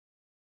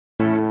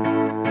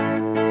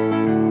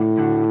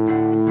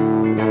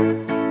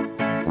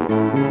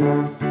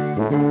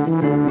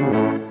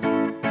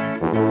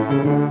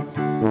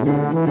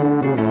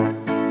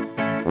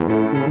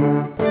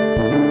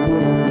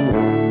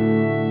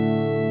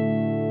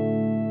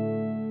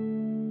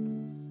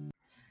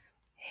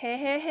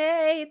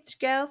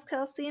Gals,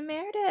 Kelsey and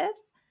Meredith,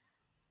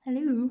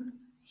 Hello.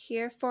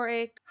 here for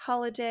a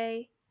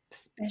holiday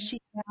Special.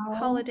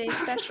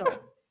 special.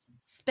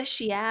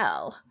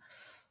 Special.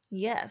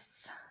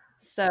 Yes.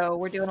 So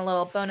we're doing a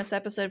little bonus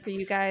episode for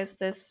you guys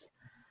this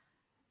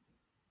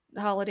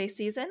holiday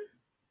season.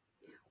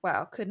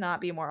 Wow, could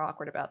not be more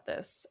awkward about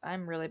this.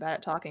 I'm really bad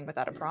at talking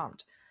without a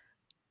prompt.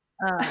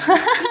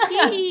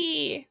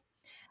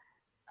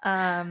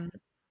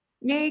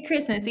 Merry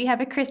Christmas. We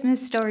have a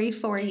Christmas story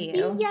for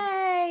you.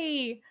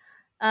 Yay!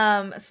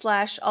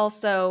 Slash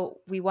also,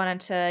 we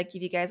wanted to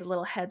give you guys a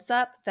little heads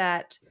up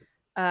that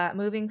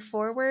moving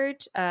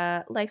forward,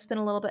 life's been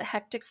a little bit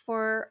hectic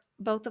for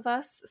both of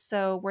us.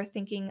 So we're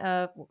thinking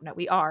of, no,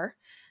 we are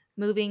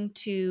moving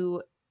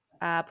to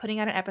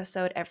putting out an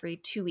episode every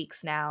 2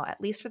 weeks now,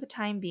 at least for the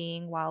time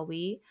being, while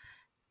we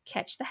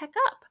catch the heck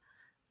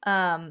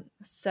up.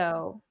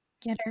 So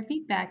Get our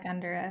feet back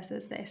under us,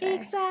 as they say.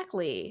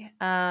 exactly.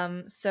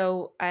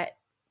 So at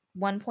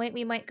one point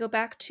we might go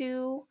back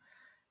to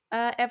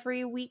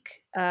every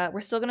week.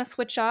 We're still going to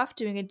switch off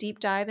doing a deep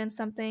dive in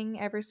something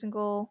every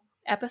single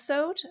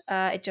episode.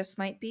 It just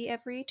might be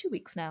every 2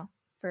 weeks now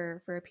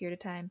for a period of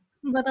time.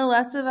 A little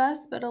less of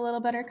us, but a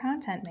little better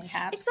content,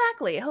 mayhaps.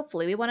 Exactly.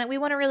 Hopefully, we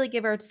want to really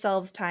give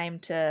ourselves time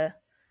to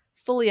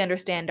fully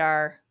understand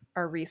our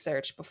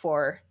research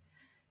before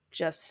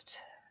just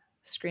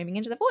screaming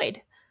into the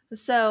void.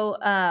 So,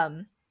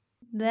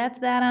 that's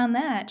that on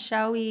that.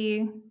 Shall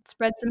we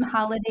spread some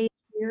holiday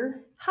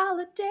cheer?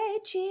 Holiday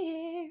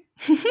cheer.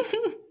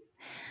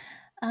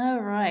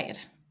 All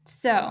right.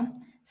 So,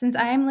 since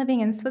I am living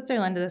in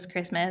Switzerland this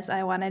Christmas,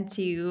 I wanted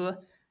to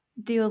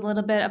do a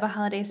little bit of a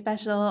holiday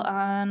special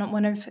on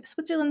one of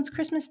Switzerland's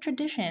Christmas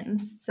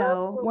traditions.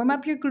 So, warm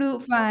up your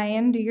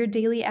Glühwein, do your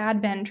daily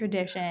Advent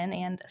tradition,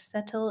 and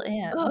settle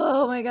in.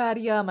 Oh my god,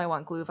 yum. I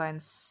want Glühwein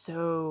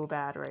so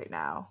bad right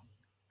now.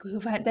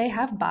 Glühwein, they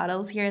have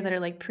bottles here that are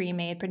like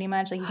pre-made pretty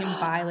much. Like you can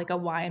buy like a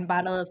wine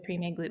bottle of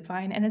pre-made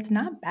Glühwein and it's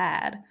not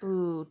bad.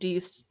 Ooh, do you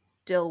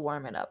still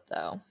warm it up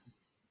though?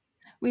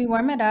 We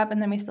warm it up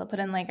and then we still put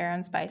in like our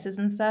own spices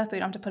and stuff. But we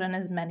don't have to put in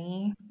as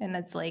many, and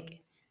it's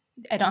like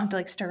I don't have to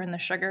like stir in the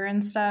sugar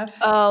and stuff.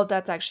 Oh,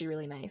 that's actually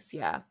really nice.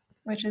 Yeah.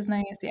 Which is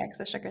nice. Yeah, because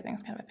the sugar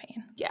thing's kind of a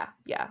pain.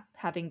 Yeah.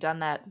 Having done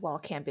that while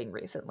camping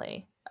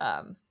recently.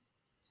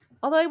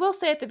 Although I will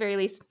say at the very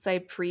least, since I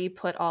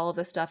pre-put all of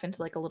the stuff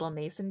into like a little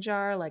mason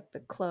jar, like the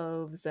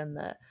cloves and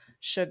the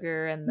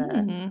sugar and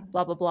the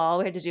blah blah blah, all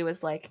we had to do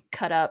was like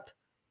cut up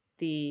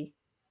the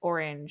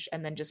orange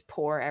and then just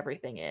pour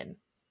everything in.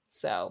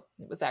 So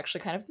it was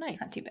actually kind of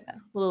nice. It's not too bad.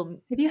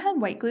 Have you had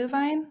white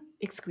Glühwein?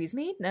 Excuse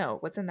me? No.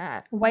 What's in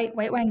that? White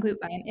wine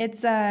Glühwein.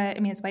 It's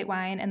it's white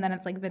wine and then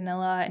it's like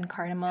vanilla and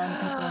cardamom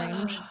and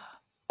orange.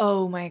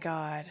 Oh my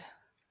god.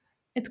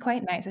 It's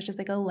quite nice. It's just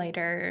like a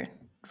lighter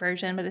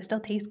version, but it still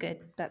tastes good.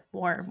 That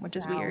warm, which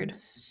is weird.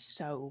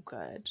 So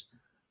good.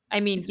 I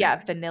mean, yeah,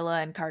 vanilla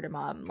and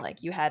cardamom.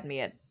 Like you had me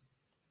at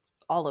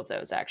all of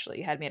those. Actually,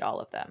 you had me at all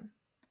of them.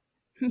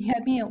 You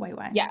had me at white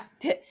wine. Yeah,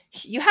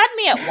 you had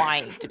me at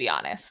wine. To be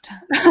honest,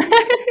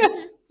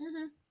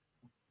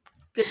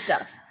 good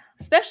stuff.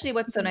 Especially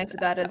what's so nice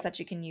about it is that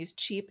you can use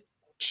cheap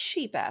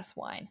ass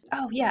wine.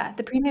 Oh yeah,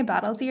 the pre-made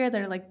bottles here,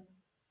 they're like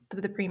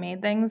the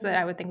pre-made things that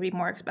I would think would be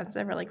more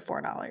expensive are like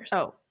 $4.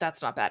 Oh,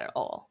 that's not bad at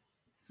all.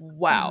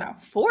 Wow, no.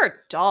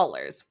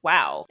 $4.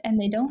 Wow, and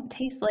they don't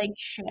taste like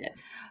shit.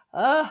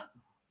 Oh,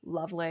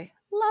 lovely.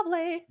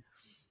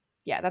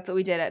 Yeah, that's what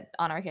we did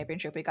on our camping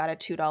trip. We got a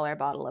 $2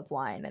 bottle of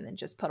wine and then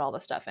just put all the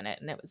stuff in it,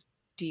 and it was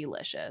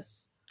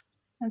delicious.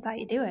 That's how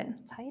you do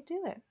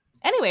it.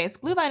 Anyways,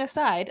 Glühwein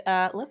aside,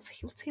 let's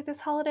get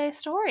this holiday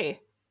story.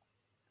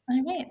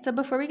 All right. So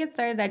before we get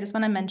started, I just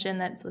want to mention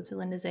that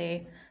Switzerland is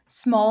a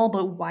small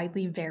but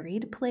widely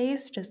varied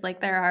place. Just like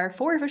there are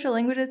 4 official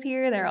languages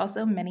here, there are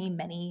also many,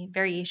 many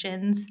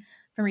variations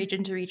from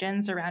region to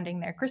region surrounding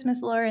their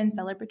Christmas lore and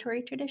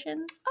celebratory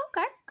traditions.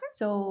 Okay.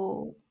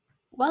 So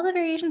while the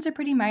variations are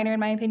pretty minor, in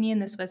my opinion,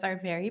 the Swiss are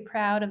very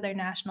proud of their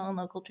national and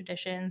local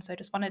traditions. So I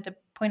just wanted to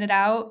point it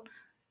out,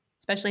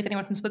 especially if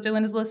anyone from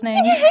Switzerland is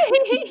listening.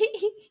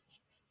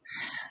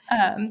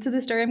 So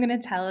the story I'm going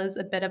to tell is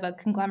a bit of a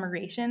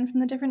conglomeration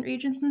from the different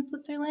regions in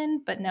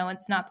Switzerland, but no,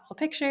 it's not the whole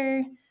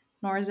picture,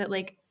 nor is it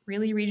like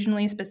really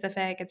regionally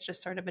specific. It's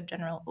just sort of a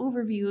general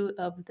overview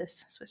of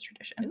this Swiss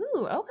tradition.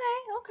 Ooh,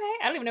 okay.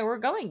 I don't even know where we're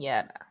going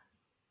yet.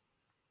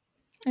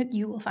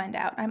 You will find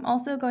out. I'm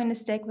also going to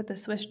stick with the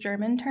Swiss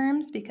German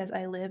terms because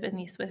I live in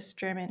the Swiss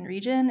German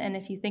region, and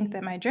if you think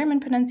that my German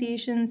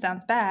pronunciation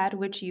sounds bad,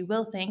 which you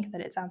will think that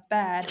it sounds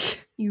bad,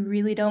 you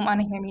really don't want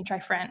to hear me try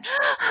French.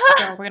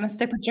 So we're going to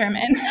stick with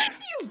German.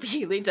 You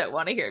really don't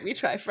want to hear me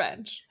try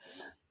French.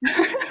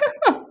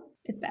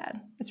 It's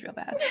bad. It's real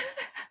bad.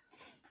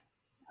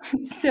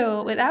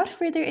 So without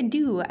further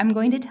ado, I'm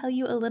going to tell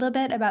you a little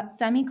bit about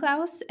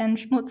Samichlaus and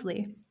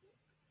Schmutzli.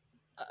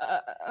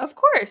 Of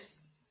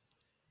course.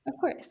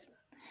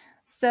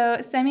 So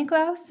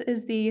Samichlaus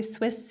is the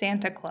Swiss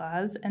Santa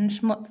Claus, and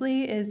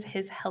Schmutzli is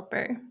his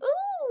helper.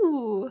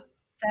 Ooh.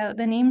 So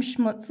the name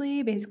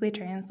Schmutzli basically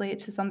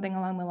translates to something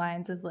along the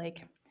lines of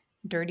like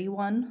dirty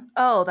one.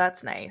 Oh,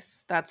 that's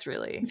nice. That's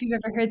really. If you've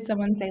ever heard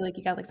someone say, like,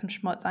 you got, like, some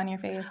schmutz on your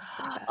face, it's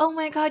like that. Oh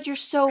my God, you're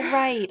so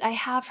right. I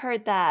have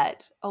heard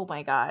that. Oh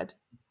my God.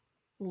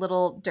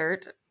 Little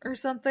dirt or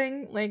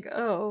something. Like,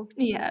 oh,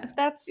 Yeah.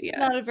 that's Yeah.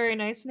 not a very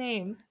nice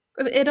name.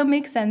 It'll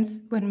make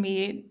sense when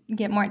we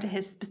get more into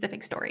his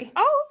specific story.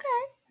 Oh,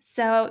 okay.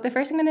 So the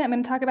first thing I'm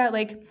going to talk about,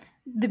 like,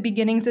 the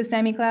beginnings of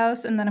Sammy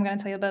Klaus, and then I'm going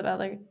to tell you a bit about,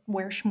 like,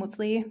 where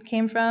Schmutzli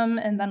came from,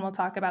 and then we'll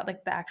talk about,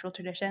 like, the actual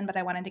tradition, but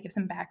I wanted to give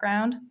some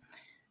background.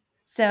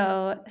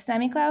 So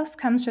Sammy Klaus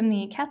comes from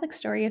the Catholic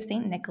story of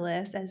St.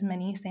 Nicholas, as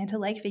many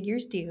Santa-like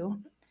figures do.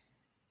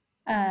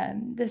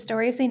 The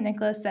story of St.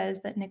 Nicholas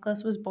says that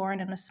Nicholas was born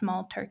in a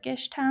small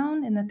Turkish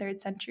town in the 3rd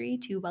century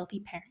to wealthy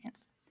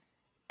parents.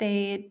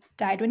 They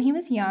died when he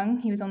was young.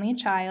 He was only a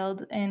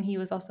child, and he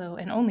was also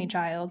an only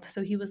child,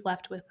 so he was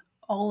left with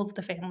all of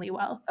the family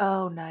wealth.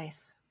 Oh,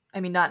 nice. I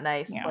mean, not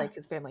nice, Yeah. like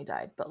his family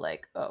died, but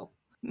like, oh.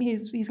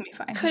 He's gonna be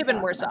fine. Could have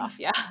been worse off,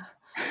 yeah.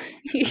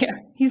 Yeah,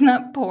 he's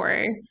not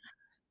poor.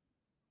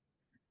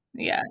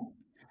 Yeah.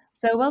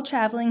 So while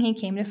traveling, he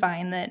came to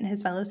find that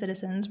his fellow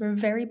citizens were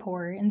very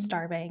poor and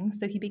starving,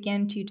 so he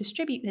began to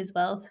distribute his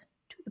wealth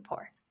to the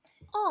poor.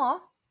 Aw.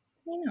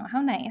 I know,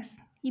 how nice.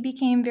 He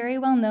became very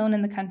well known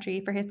in the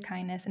country for his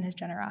kindness and his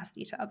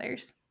generosity to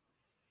others.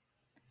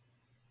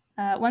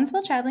 Once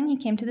while traveling, he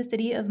came to the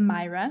city of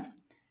Myra.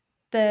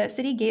 The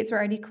city gates were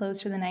already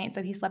closed for the night,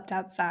 so he slept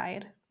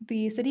outside.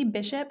 The city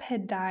bishop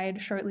had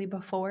died shortly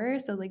before,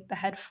 so like the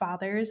head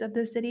fathers of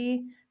the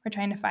city were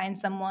trying to find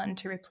someone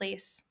to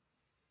replace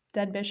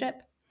dead bishop,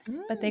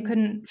 but they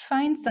couldn't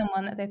find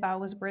someone that they thought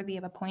was worthy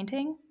of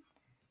appointing.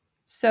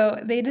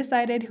 So they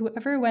decided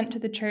whoever went to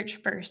the church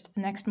first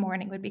the next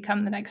morning would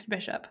become the next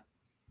bishop.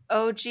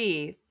 Oh,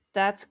 gee.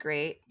 That's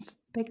great.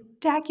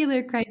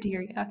 Spectacular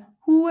criteria.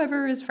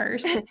 Whoever is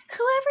first. Whoever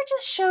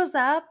just shows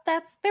up,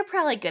 they're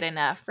probably good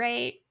enough,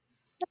 right?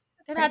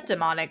 They're not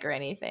demonic or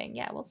anything.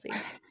 Yeah, we'll see.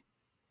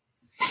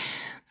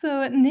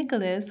 So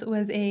Nicholas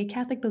was a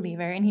Catholic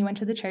believer, and he went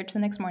to the church the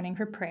next morning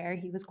for prayer.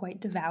 He was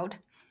quite devout,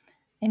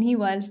 and he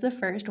was the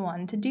first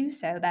one to do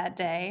so that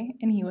day,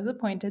 and he was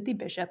appointed the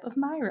Bishop of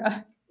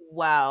Myra.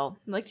 Wow.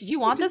 Like, did you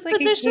want this Just like a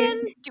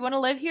position? kid. Do you want to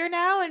live here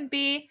now and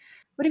be...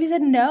 What if he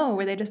said no?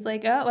 Were they just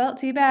like, oh, well,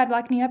 too bad,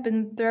 locking you up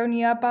and throwing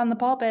you up on the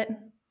pulpit?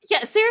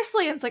 Yeah,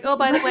 seriously. It's like, oh,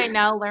 by the way,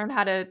 now learn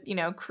how to,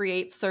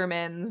 create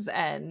sermons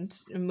and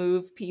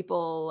move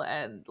people.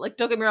 And, like,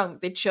 don't get me wrong,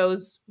 they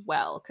chose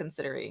well,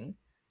 considering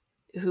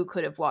who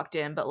could have walked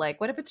in. But, like,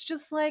 what if it's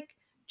just, like,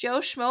 Joe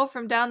Schmo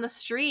from down the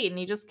street and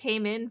he just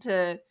came in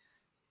to,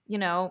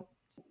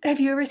 Have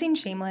you ever seen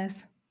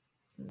Shameless?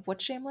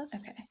 What's Shameless?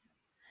 Okay.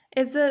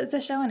 It's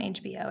a show on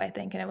HBO, I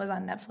think, and it was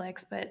on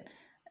Netflix, but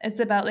it's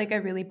about like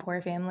a really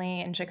poor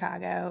family in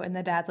Chicago, and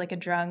the dad's like a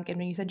drunk. And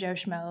when you said Joe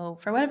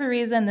Schmo, for whatever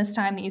reason, this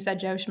time that you said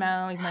Joe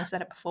Schmo, even though I've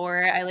said it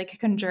before, I like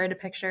conjured a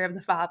picture of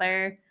the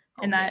father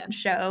in that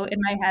show in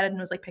my head and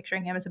was like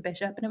picturing him as a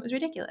bishop, and it was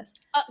ridiculous.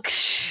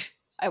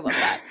 I love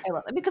that. I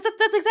love that because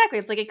that's exactly.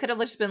 It's like it could have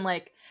just been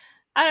like,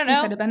 I don't know.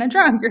 He could have been a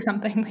drunk or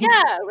something.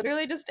 Yeah,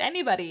 literally just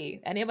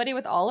anybody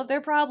with all of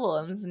their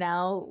problems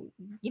now,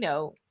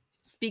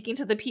 speaking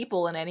to the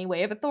people in any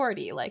way of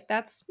authority. Like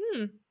that's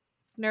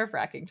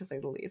nerve-wracking to say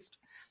the least.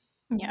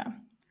 Yeah.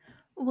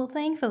 Well,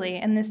 thankfully,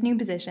 in this new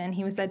position,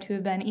 he was said to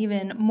have been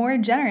even more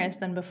generous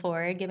than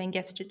before, giving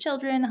gifts to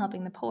children,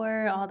 helping the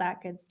poor, all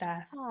that good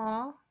stuff.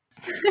 Aww.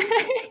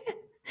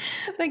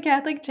 The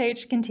Catholic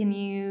Church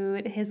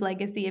continued his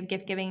legacy of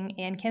gift giving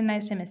and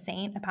canonized him a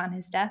saint upon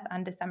his death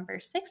on December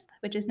 6th,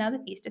 which is now the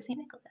feast of St.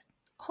 Nicholas.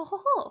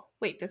 Oh,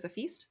 wait, there's a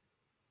feast?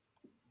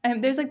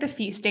 There's like the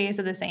feast days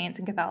of the saints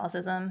in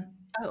Catholicism.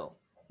 Oh,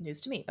 news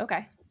to me.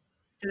 Okay.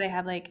 So they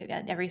have like,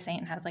 every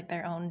saint has like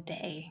their own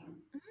day.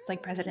 It's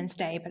like President's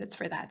Day, but it's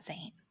for that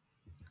saint.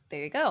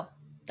 There you go.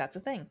 That's a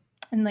thing.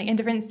 And like in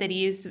different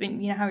cities, you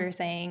know how we were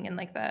saying in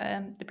like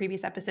the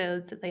previous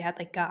episodes that they had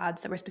like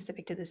gods that were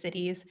specific to the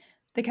cities.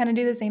 They kind of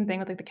do the same thing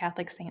with like the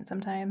Catholic saint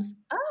sometimes.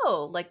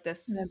 Oh, like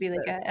this. That'd be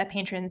like a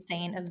patron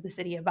saint of the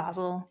city of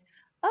Basel.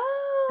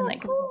 Oh, and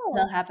like cool.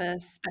 They'll have a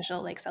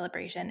special like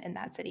celebration in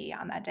that city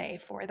on that day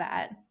for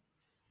that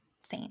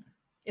saint.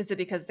 Is it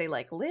because they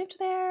like lived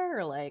there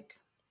or like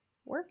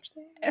worked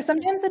there?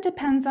 Sometimes it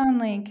depends on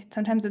like,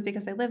 sometimes it's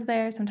because they live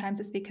there.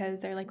 Sometimes it's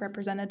because they're like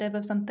representative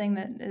of something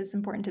that is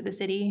important to the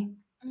city.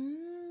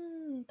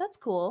 That's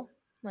cool.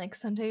 Like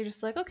someday you're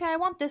just like, okay, I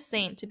want this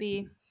saint to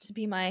be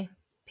my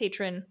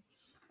patron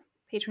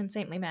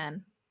saintly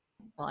man.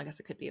 Well, I guess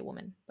it could be a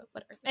woman, but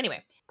whatever.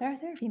 Anyway, there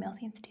are female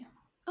saints too.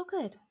 Oh,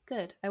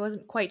 good. I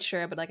wasn't quite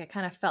sure, but like I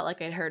kind of felt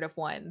like I'd heard of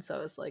one,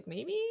 so it's like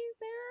maybe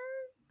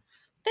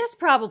there's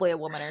probably a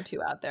woman or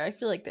two out there. I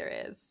feel like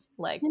there is.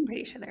 Like I'm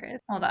pretty sure there is.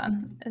 Hold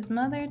on, is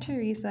Mother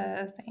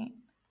Teresa a saint?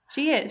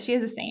 She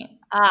is a saint.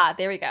 Ah,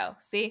 there we go.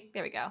 See,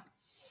 there we go.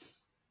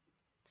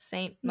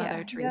 Saint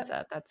Mother Teresa.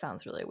 Yep. That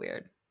sounds really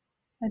weird.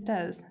 It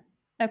does.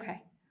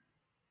 Okay,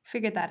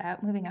 figured that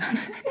out. Moving on.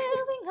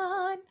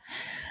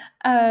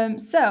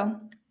 So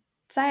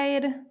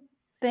side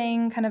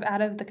thing kind of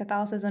out of the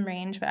Catholicism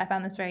range, but I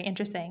found this very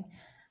interesting.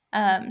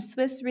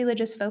 Swiss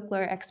religious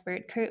folklore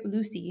expert Kurt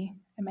Lucy,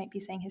 I might be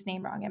saying his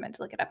name wrong, I meant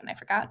to look it up and I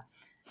forgot,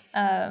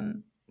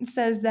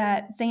 says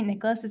that St.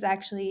 Nicholas is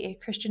actually a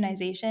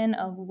Christianization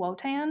of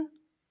Wotan,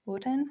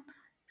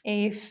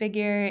 a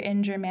figure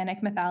in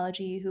Germanic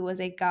mythology who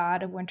was a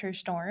god of winter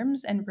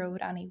storms and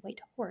rode on a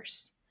white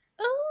horse.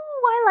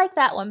 Oh, I like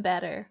that one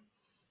better.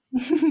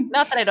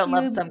 Not that I don't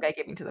love was, some guy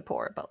giving to the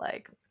poor, but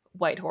like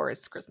white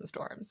horse, Christmas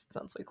storms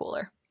sounds way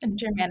cooler.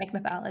 Germanic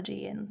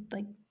mythology and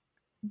like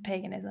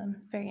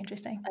paganism, very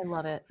interesting. I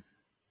love it.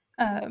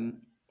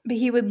 But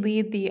he would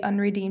lead the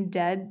unredeemed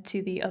dead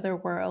to the other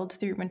world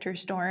through winter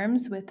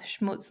storms with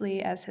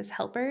Schmutzli as his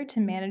helper to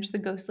manage the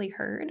ghostly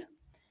herd.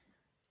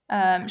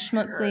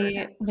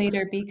 Schmutzli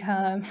later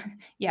become,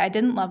 yeah, I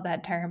didn't love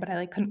that term, but I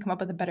like couldn't come up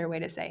with a better way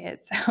to say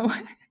it. So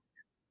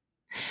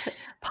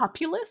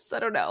populace? I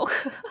don't know.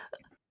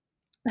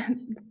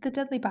 the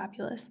deadly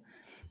populace.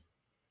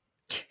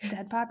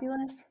 Dead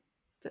populace?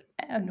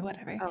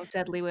 Whatever. Oh,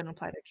 deadly would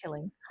imply they're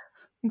killing.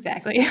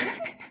 Exactly.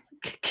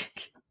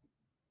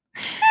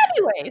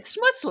 Anyway,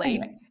 Schmutzli.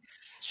 Anyway,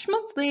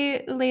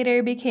 Schmutzli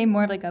later became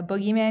more of like a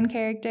boogeyman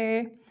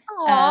character.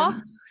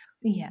 Aww.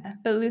 Yeah,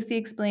 but Lucy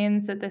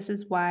explains that this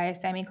is why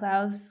Sammy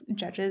Klaus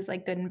judges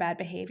like good and bad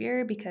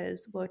behavior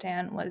because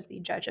Wotan was the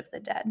judge of the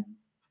dead.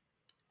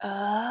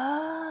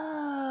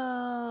 Oh,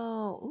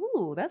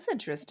 ooh, that's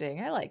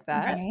interesting. I like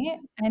that. Right?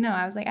 I know.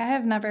 I was like, I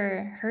have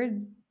never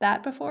heard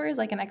that before as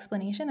like an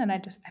explanation, and I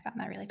found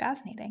that really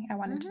fascinating. I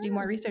wanted to do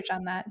more research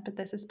on that, but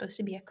this is supposed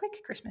to be a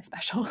quick Christmas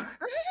special.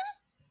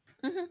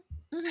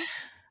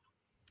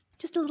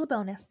 Just a little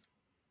bonus.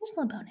 Just a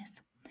little bonus.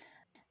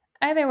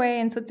 Either way,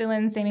 in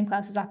Switzerland, Sammy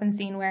Klaus is often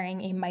seen wearing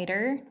a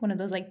mitre, one of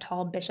those like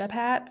tall bishop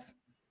hats.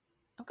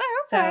 Okay.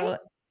 So,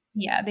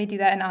 yeah, they do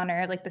that in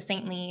honor of like the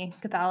saintly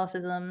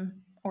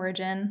Catholicism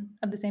origin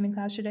of the Sammy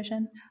Klaus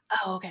tradition.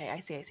 Oh, okay. I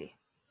see.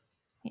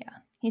 Yeah.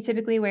 He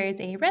typically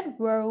wears a red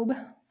robe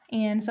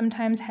and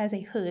sometimes has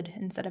a hood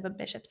instead of a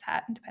bishop's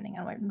hat, depending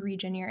on what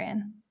region you're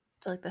in. I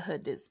feel like the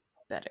hood is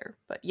better,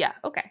 but yeah,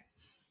 okay.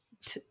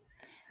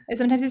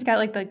 Sometimes he's got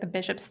like the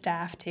bishop's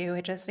staff too.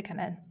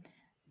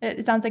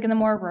 It sounds like in the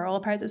more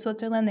rural parts of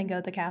Switzerland, they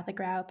go the Catholic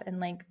route, and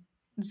like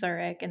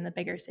Zurich and the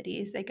bigger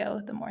cities, they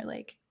go the more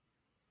like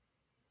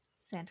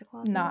Santa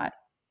Claus.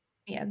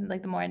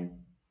 Like the more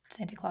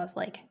Santa Claus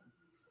like.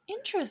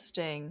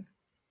 Interesting.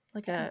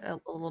 Like a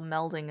little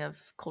melding of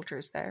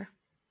cultures there.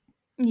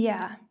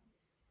 Yeah.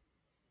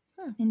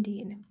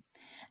 Indeed.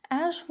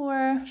 As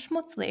for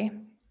Schmutzli,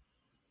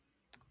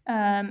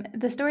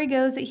 the story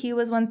goes that he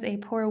was once a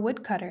poor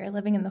woodcutter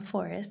living in the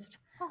forest.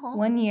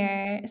 One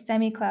year,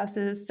 Sammy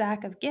Klaus's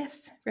sack of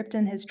gifts ripped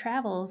in his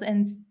travels,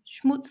 and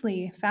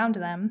Schmutzli found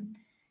them.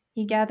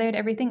 He gathered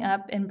everything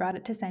up and brought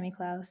it to Sammy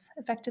Klaus,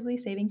 effectively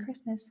saving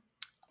Christmas.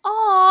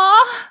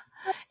 Aww!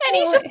 And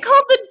he's just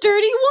called the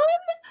dirty one?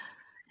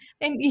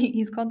 And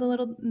he's called the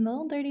little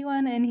dirty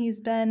one, and he's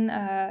been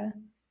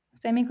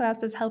Sammy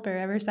Klaus's helper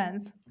ever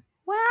since.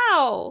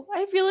 Wow!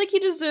 I feel like he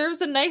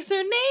deserves a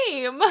nicer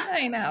name.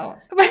 I know.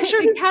 I'm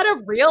sure he had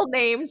a real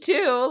name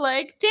too.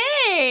 Like,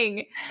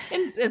 dang!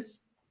 And it's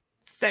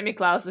Sammy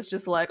Klaus is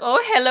just like,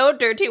 oh, hello,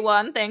 dirty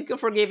one. Thank you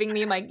for giving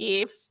me my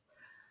gifts.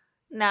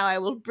 Now I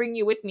will bring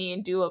you with me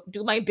and do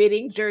my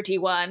bidding, dirty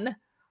one.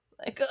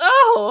 Like,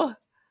 oh!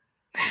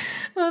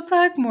 We'll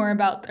talk more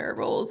about their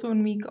roles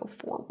when we go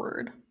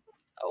forward.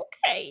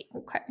 Okay.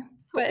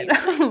 But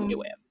to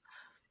him.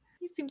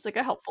 He seems like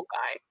a helpful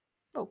guy.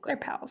 Oh, good. They're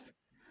pals.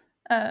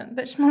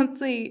 But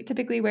Schmutzli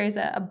typically wears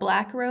a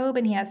black robe,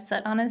 and he has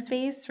soot on his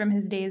face from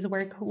his day's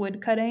work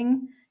wood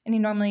cutting, and he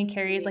normally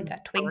carries like a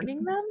twig.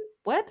 Burning them?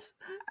 What?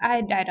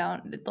 I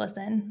don't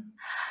listen.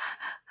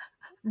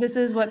 This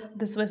is what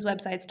the Swiss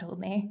websites told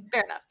me.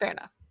 Fair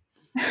enough.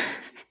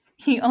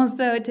 He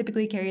also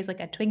typically carries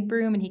like a twig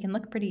broom, and he can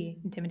look pretty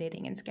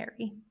intimidating and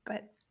scary.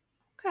 But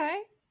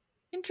okay,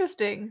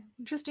 interesting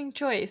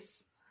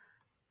choice.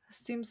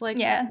 Seems like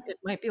it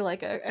might be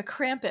like a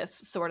Krampus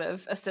sort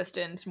of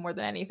assistant more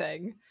than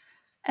anything.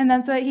 And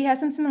that's what he has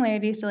some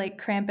similarities to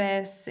like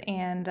Krampus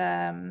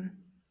and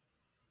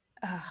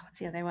what's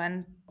the other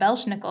one?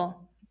 Belschnickel,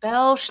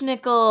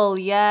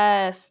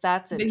 yes,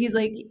 that's it. But he's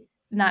like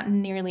not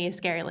nearly as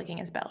scary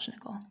looking as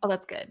Belschnickel. Oh,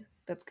 that's good.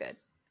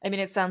 I mean,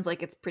 it sounds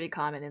like it's pretty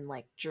common in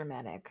like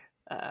Germanic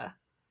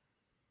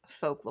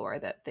folklore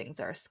that things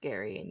are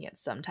scary and yet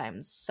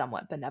sometimes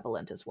somewhat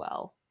benevolent as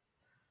well.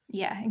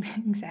 Yeah,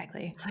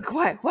 exactly. It's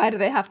like, why do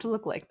they have to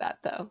look like that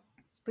though?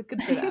 But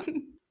good for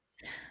them.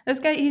 This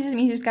guy,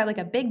 he just got like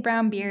a big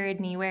brown beard,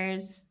 and he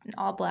wears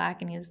all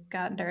black, and he's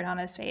got dirt on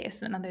his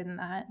face. And other than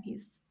that,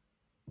 he's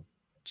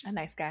just a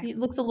nice guy. He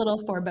looks a little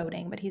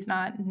foreboding, but he's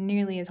not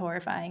nearly as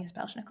horrifying as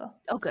Belschnickel.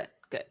 Oh, good,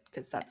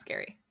 because that's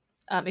scary.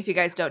 If you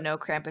guys don't know,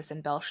 Krampus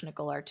and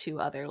Belschnickel are two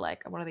other,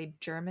 like, what are they,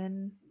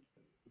 German?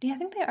 Yeah, I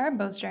think they are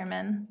both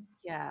German.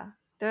 Yeah.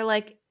 They're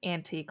like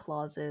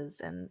anti-clauses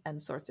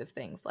and sorts of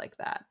things like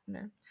that.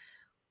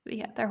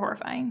 Yeah, they're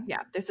horrifying.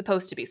 Yeah, they're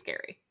supposed to be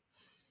scary.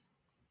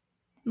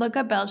 Look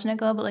up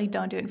Belschnickel, but like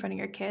don't do it in front of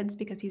your kids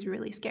because he's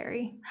really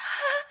scary.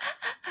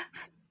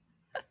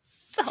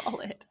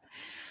 Solid.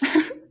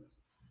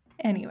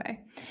 Anyway,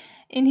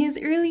 in his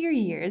earlier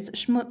years,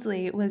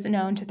 Schmutzli was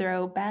known to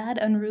throw bad,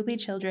 unruly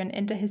children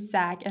into his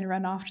sack and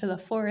run off to the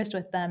forest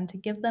with them to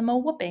give them a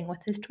whooping with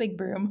his twig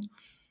broom.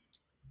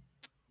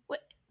 What?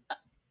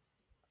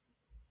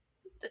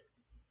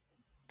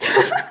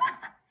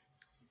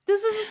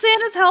 This is a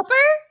Santa's helper?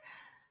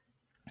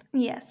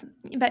 Yes,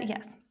 but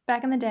yes,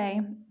 back in the day,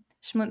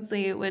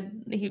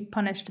 he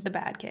punished the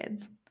bad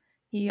kids.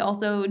 He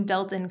also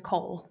dealt in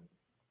coal.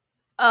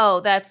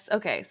 Oh, that's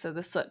okay. So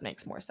the soot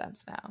makes more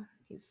sense now.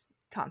 He's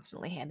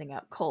constantly handing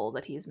out coal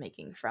that he's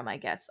making from, I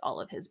guess, all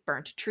of his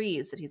burnt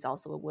trees that he's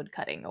also a wood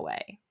cutting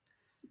away.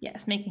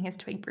 Yes, making his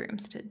twig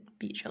brooms to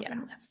beat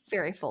children with.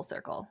 Very full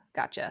circle.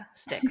 Gotcha.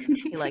 Sticks.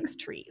 He likes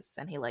trees,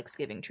 and he likes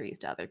giving trees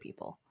to other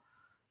people.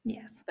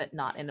 Yes. But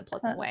not in a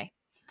pleasant way.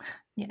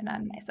 Yeah, not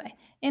in a nice way.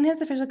 In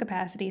his official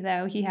capacity,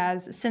 though, he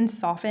has since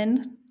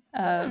softened.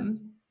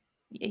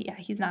 Yeah,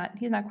 he's not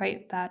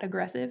quite that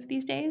aggressive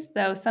these days,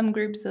 though some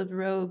groups of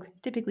rogue,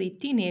 typically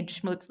teenage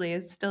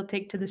schmutzlies, still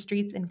take to the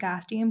streets in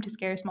costume to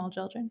scare small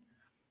children.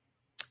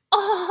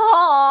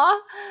 Aww!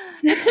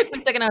 It took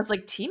me a second. I was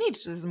like,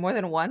 teenage is more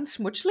than one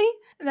schmutzli?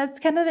 That's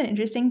kind of an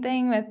interesting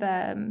thing with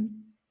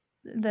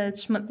the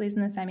schmutzlis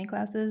and the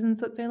semi-classes in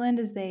Switzerland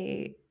is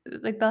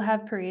they'll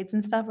have parades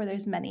and stuff where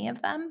there's many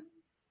of them.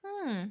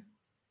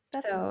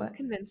 That's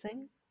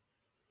convincing.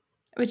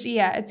 Which,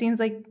 yeah, it seems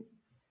like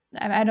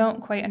I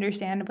don't quite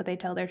understand what they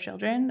tell their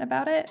children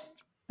about it,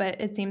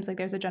 but it seems like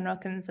there's a general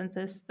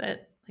consensus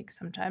that like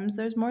sometimes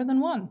there's more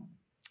than one.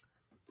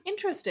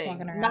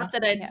 Interesting. Not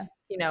that it's,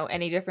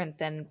 any different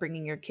than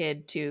bringing your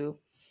kid to,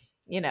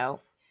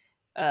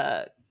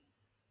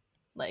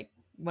 like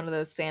one of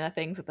those Santa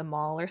things at the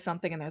mall or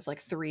something, and there's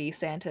like 3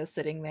 Santas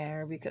sitting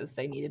there because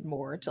they needed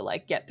more to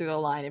like get through the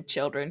line of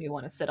children who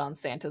want to sit on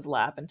Santa's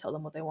lap and tell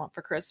them what they want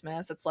for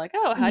Christmas. It's like,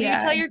 oh, how do you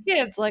tell your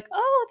kids? Like,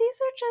 oh, these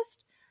are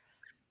just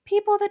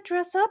people that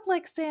dress up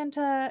like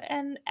Santa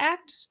and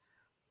act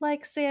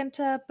like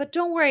Santa, but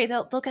don't worry,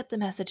 they'll get the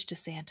message to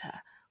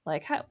Santa.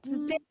 Like, how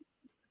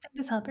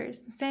Santa's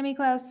helpers. Sammy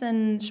Klaus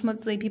and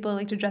Schmutzli, people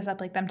like to dress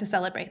up like them to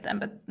celebrate them,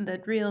 but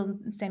the real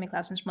Sammy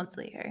Klaus and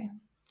Schmutzli are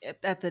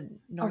at the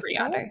North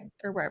Pole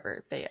or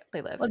wherever they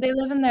live. Well, they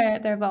live in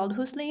their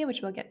Waldhusli,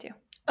 which we'll get to.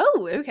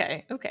 Oh,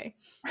 okay.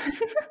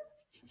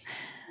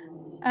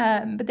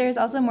 But there's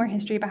also more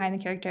history behind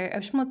the character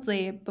of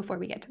Schmutzli before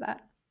we get to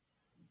that.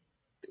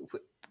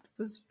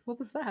 What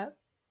was that?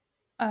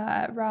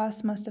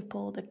 Ross must have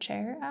pulled a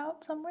chair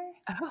out somewhere.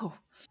 Oh.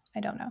 I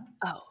don't know.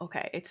 Oh,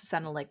 okay. It just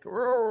sounded like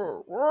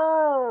roar,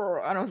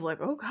 roar. And I was like,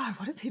 oh God,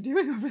 what is he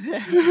doing over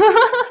there?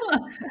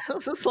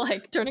 This is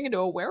like turning into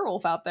a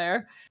werewolf out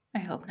there. I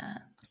hope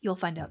not. You'll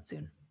find out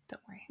soon.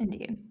 Don't worry.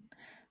 Indeed.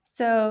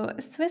 So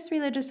Swiss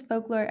religious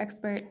folklore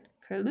expert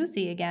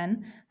Curlusi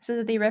again says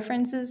that the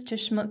references to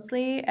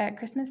Schmutzli at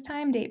Christmas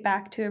time date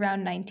back to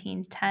around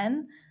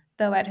 1910,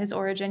 though at his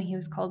origin he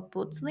was called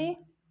Butzli.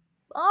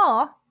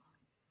 Oh.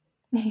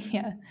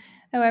 Yeah.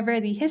 However,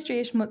 the history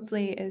of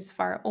Schmutzli is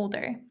far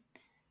older.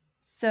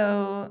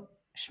 So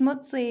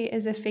Schmutzli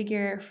is a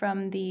figure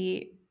from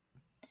the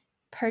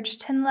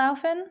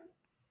Perchtenlaufen,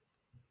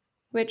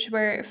 which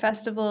were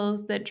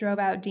festivals that drove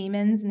out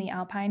demons in the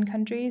Alpine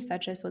countries,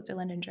 such as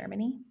Switzerland and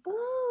Germany.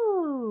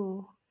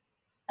 Ooh.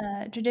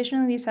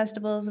 Traditionally, these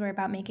festivals were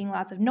about making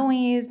lots of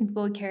noise, and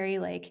people would carry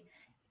like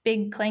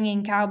big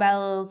clanging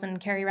cowbells and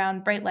carry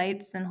around bright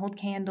lights and hold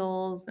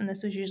candles, and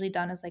this was usually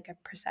done as like a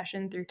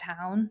procession through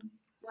town.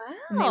 Wow.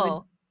 And they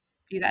would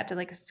do that to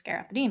like scare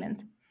off the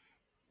demons.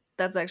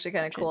 That's actually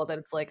kind of cool that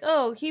it's like,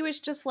 oh, he was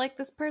just like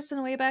this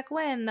person way back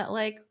when, that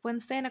like when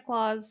Santa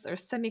Claus or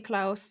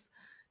Semi-Claus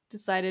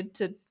decided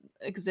to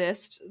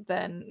exist,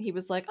 then he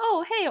was like,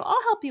 oh, hey,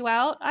 I'll help you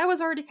out. I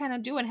was already kind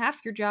of doing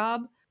half your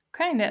job.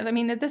 Kind of. I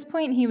mean, at this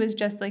point, he was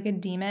just like a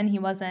demon.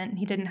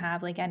 He didn't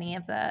have like any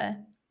of the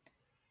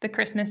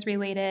Christmas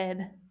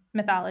related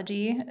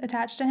mythology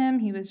attached to him.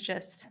 He was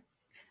just.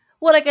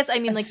 Well, I guess, I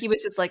mean, like he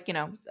was just like,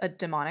 a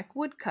demonic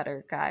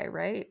woodcutter guy,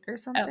 right? Or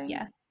something. Oh,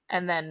 yeah.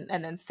 And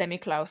then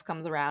Semi-Claus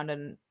comes around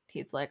and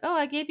he's like, oh,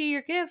 I gave you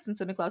your gifts. And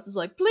Semi-Claus is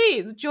like,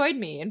 please join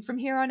me. And from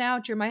here on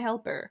out, you're my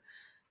helper.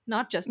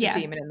 Not just a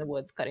demon in the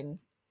woods cutting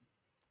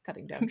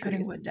down trees.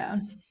 Cutting wood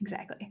down.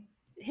 Exactly.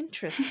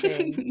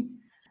 Interesting.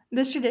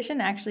 This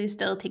tradition actually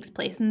still takes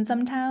place in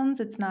some towns.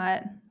 It's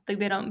not like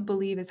they don't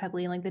believe as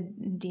heavily in like the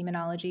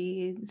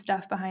demonology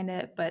stuff behind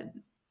it, but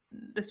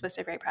the Swiss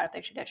are very proud of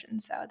their tradition,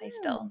 so they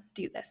still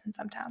do this in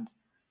some towns.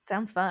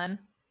 Sounds fun.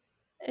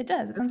 It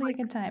does. It sounds like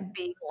a good time.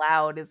 Being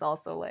loud is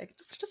also like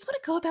just want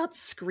to go about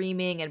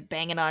screaming and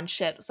banging on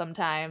shit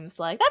sometimes.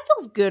 Like that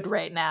feels good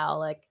right now.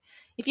 Like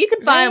if you can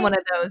find one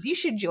of those, you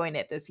should join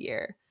it this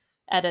year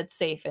at a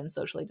safe and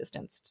socially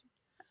distanced.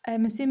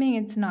 I'm assuming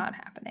it's not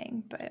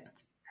happening, but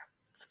it's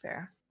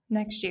fair.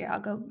 Next year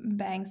I'll go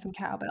bang some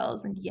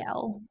cowbells and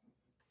yell.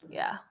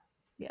 Yeah.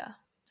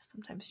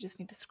 Sometimes you just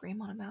need to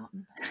scream on a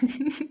mountain.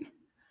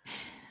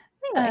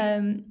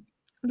 Anyway.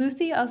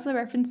 Lucy also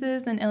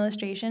references an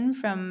illustration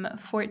from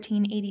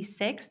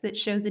 1486 that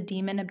shows a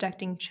demon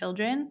abducting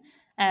children,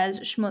 as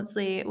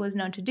Schmutzli was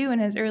known to do in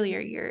his earlier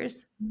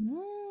years.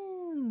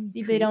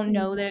 They don't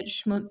know that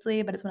it's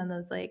Schmutzli, but it's one of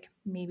those, like,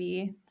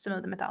 maybe some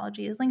of the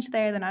mythology is linked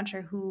there. They're not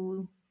sure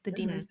who the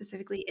demon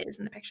specifically is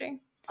in the picture.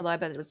 Although I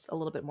bet it was a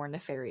little bit more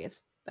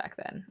nefarious back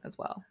then as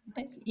well.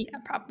 Yeah,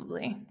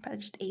 probably. Probably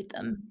just ate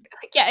them.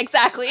 Yeah,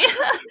 exactly.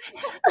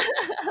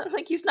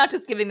 Like, he's not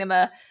just giving them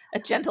a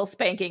gentle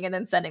spanking and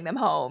then sending them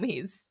home.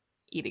 He's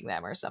eating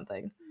them or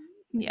something.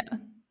 Yeah.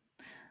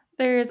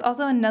 There's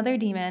also another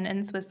demon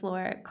in Swiss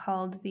lore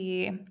called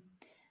the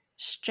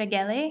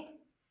Stregele.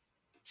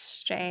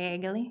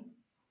 Stregele?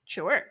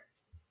 Sure.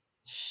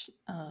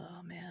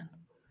 Oh, man.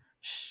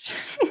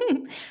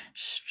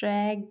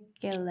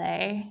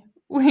 Stregele,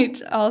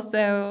 which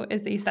also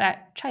is a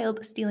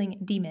child-stealing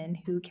demon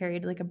who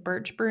carried, like, a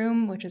birch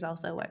broom, which is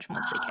also what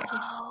Schmutzli carries.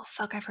 Oh,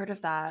 fuck, I've heard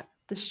of that.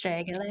 The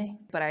Stregele.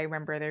 But I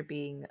remember there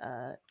being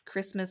a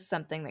Christmas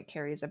something that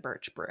carries a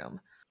birch broom.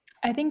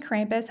 I think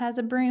Krampus has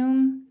a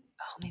broom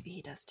Oh, maybe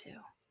he does too.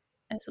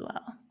 as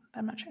well, but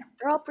I'm not sure.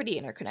 They're all pretty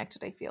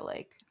interconnected, I feel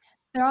like.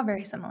 They're all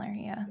very similar,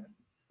 yeah.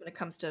 When it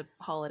comes to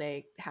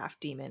holiday, half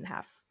demon,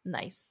 half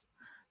nice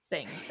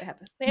things, they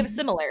have a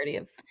similarity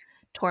of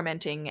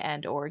tormenting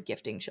and or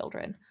gifting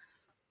children.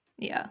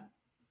 Yeah.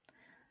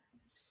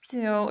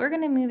 So we're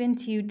going to move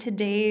into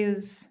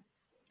today's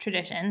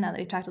tradition, now that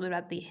we've talked a little bit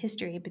about the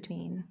history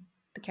between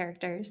the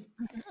characters.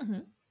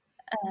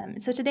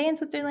 So today in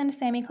Switzerland,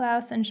 Sammy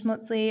Klaus and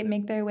Schmutzli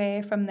make their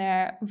way from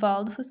their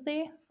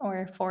Waldhusli,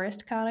 or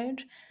forest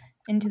cottage,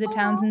 into the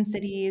towns and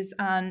cities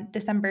on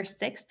December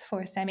 6th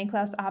for Sammy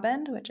Klaus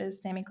Abend, which is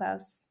Sammy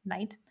Klaus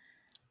night.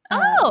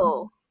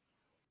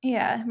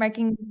 Yeah,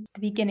 marking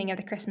the beginning of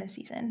the Christmas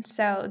season.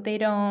 So they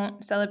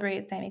don't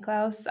celebrate Sammy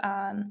Klaus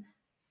on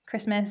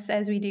Christmas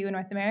as we do in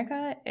North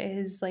America.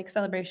 His like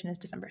celebration is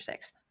December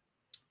 6th.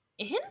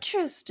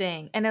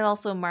 Interesting. And it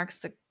also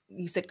marks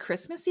you said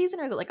Christmas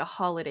season, or is it like a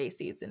holiday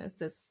season? Is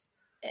this?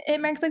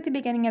 It marks like the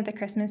beginning of the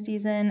Christmas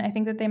season. I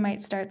think that they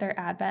might start their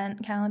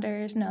Advent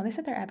calendars. No, they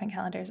start their Advent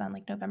calendars on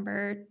like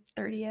November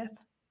 30th.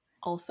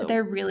 Also,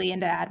 they're really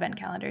into Advent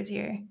calendars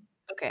here.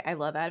 Okay, I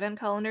love Advent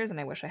calendars, and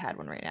I wish I had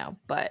one right now,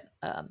 but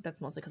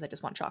that's mostly because I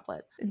just want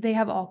chocolate. They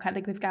have all kinds.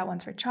 Like they've got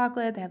ones for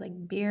chocolate. They have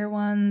like beer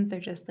ones. They're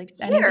just like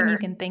anything you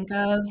can think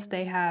of.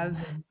 They have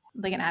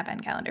like an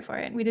Advent calendar for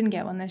it. We didn't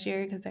get one this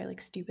year because they're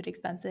like stupid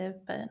expensive,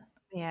 but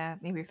yeah,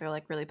 maybe if they're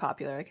like really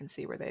popular, I can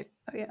see where they.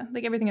 Oh yeah,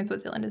 like everything in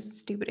Switzerland is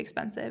stupid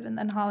expensive, and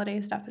then holiday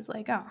stuff is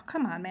like, oh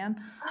come on, man.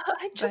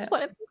 I just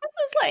want to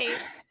Christmas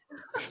life.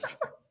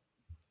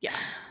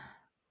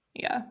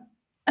 Yeah.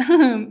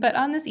 But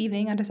on this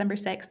evening, on December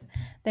 6th,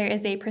 there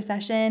is a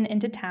procession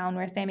into town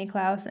where Sammy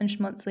Klaus and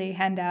Schmutzli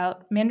hand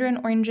out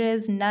mandarin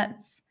oranges,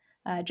 nuts,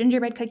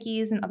 gingerbread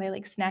cookies, and other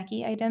like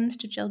snacky items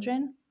to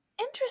children.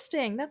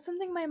 Interesting. That's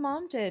something my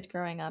mom did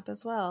growing up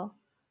as well.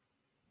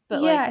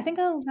 But yeah, I think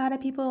a lot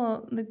of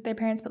people, like, their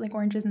parents put like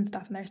oranges and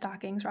stuff in their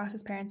stockings.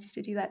 Ross's parents used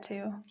to do that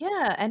too.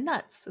 Yeah, and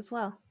nuts as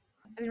well.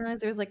 I didn't realize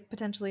there was like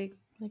potentially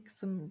like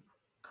some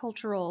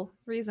cultural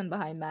reason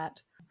behind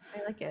that.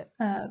 I like it.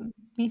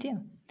 Me too.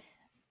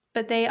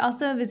 But they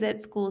also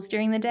visit schools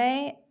during the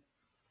day,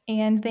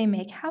 and they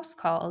make house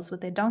calls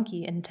with a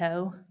donkey in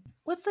tow.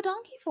 What's the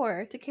donkey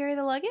for? To carry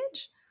the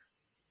luggage?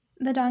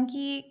 The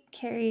donkey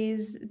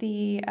carries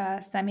the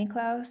Sammy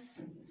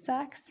Klaus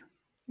sacks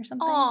or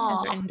something. Aww.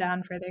 It's written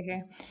down further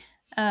here.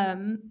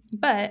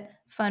 But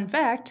fun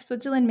fact,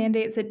 Switzerland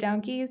mandates that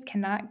donkeys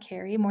cannot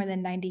carry more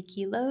than 90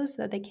 kilos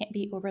so that they can't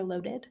be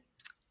overloaded.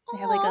 They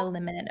have like a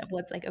limit of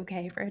what's like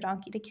okay for a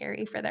donkey to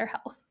carry for their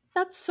health.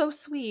 That's so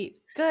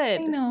sweet.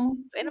 Good. I know.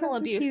 It's animal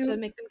abuse to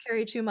make them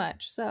carry too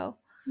much, so.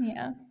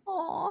 Yeah.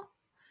 Aw.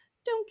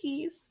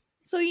 Donkeys.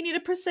 So you need a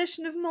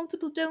procession of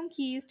multiple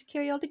donkeys to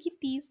carry all the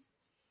gifties.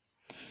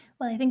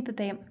 Well, I think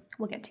that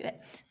we'll get to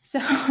it. So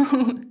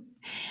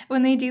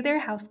when they do their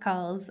house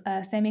calls,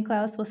 Sammy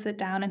Klaus will sit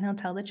down and he'll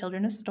tell the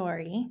children a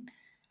story.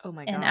 Oh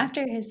my God. And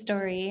after his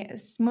story,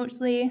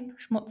 Schmutzli,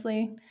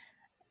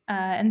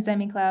 and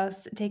Sammy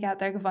Klaus take out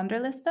their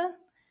Gewunderliste,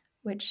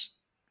 which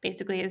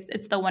basically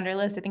it's the wonder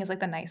list. I think it's like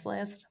the nice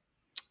list.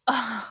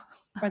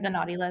 Or the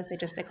naughty list.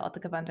 They call it the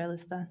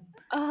Gewunderliste.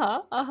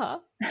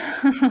 Oh,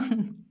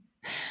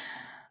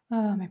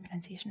 my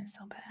pronunciation is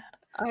so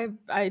bad.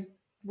 I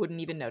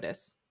wouldn't even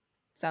notice.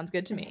 Sounds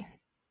good to me.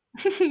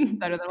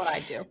 Better than what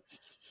I do.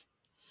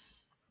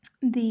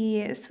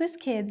 The Swiss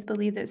kids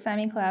believe that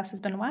Sammy Klaus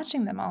has been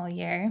watching them all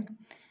year.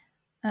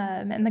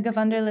 And the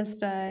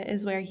Gewunderliste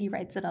is where he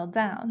writes it all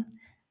down.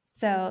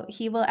 So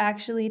he will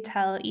actually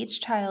tell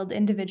each child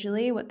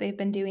individually what they've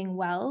been doing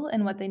well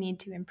and what they need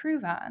to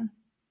improve on.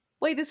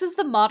 Wait, this is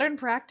the modern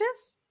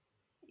practice?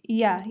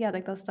 Yeah,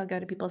 like they'll still go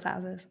to people's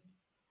houses.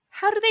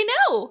 How do they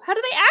know? How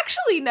do they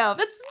actually know?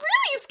 That's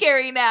really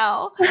scary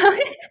now.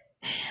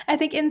 I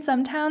think in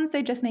some towns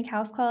they just make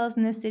house calls.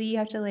 In the city you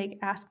have to like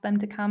ask them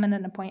to come in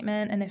an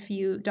appointment, and if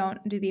you don't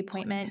do the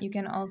appointment, you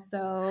can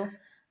also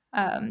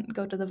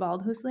go to the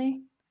Waldhusli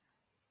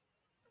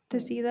to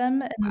see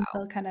them, and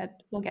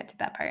we'll get to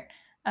that part.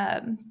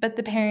 But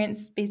the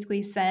parents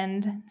basically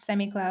send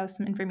Santa Claus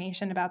some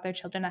information about their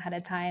children ahead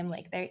of time,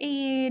 like their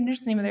age,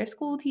 the name of their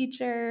school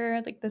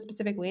teacher, like the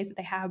specific ways that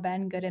they have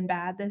been good and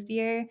bad this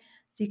year.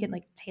 So you can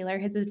like tailor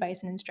his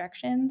advice and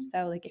instructions.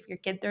 So like if your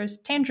kid throws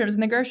tantrums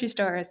in the grocery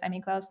store,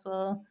 Santa Claus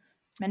will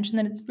mention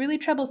that it's really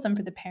troublesome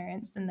for the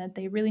parents and that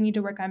they really need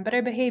to work on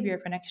better behavior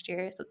for next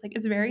year. So it's like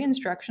it's very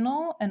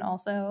instructional and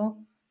also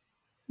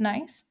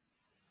nice.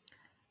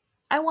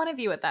 I want to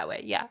view it that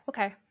way. Yeah.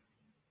 Okay.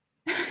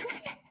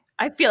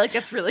 I feel like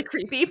it's really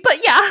creepy,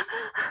 but yeah.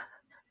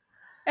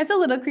 It's a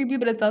little creepy,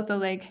 but it's also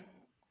like,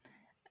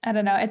 I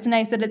don't know. It's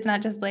nice that it's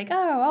not just like,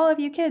 oh, all of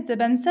you kids have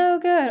been so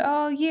good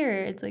all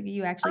year. It's like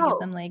you actually give Oh,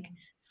 them like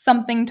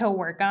something to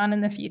work on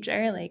in the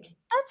future. Like,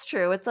 that's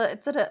true. It's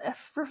a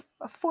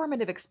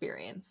formative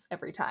experience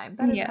every time.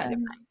 That is yeah, kind of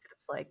nice.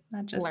 It's like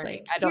not just learning.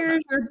 like, I don't know.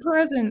 here's your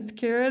presents,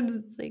 kids.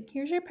 It's like,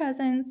 here's your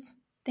presents.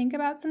 Think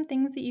about some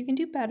things that you can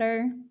do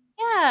better.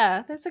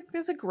 Yeah, there's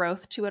a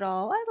growth to it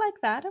all. I like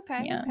that.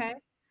 Okay, Yeah. okay.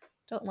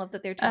 Don't love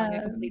that they're telling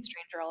a complete Um,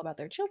 stranger all about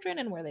their children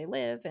and where they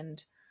live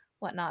and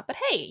whatnot. But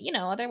hey,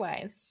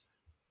 otherwise.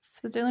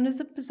 Switzerland is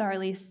a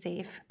bizarrely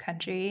safe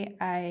country.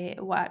 I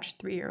watch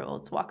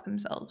 3-year-olds walk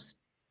themselves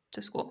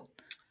to school.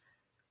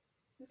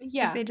 Like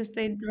Yeah.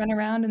 they run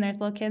around and there's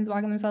little kids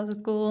walking themselves to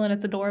school and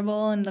it's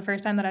adorable. And the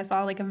first time that I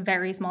saw like a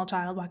very small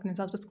child walking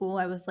themselves to school,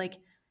 I was like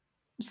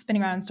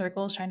spinning around in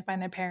circles trying to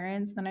find their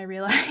parents. Then I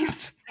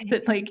realized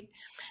that like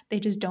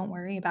they just don't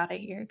worry about it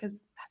here because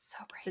That's so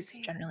it's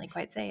crazy. generally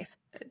quite safe.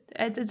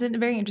 It's a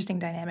very interesting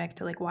dynamic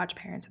to like watch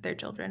parents with their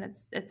children.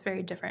 It's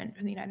very different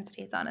from the United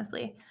States,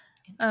 honestly.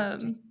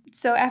 Interesting.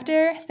 So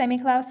after Sammy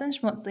Klaus and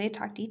Schmutzli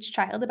talk to each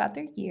child about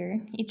their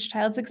year, each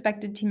child's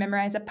expected to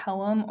memorize a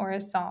poem or a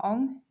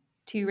song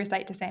to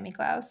recite to Sammy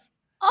Klaus.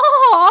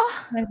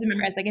 Oh, They have to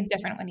memorize like a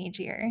different one each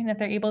year. And if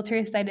they're able to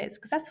recite it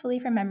successfully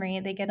from memory,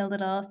 they get a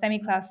little Sammy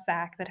Klaus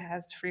sack that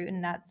has fruit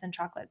and nuts and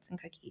chocolates and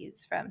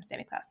cookies from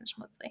Sammy Klaus and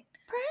Schmutzli.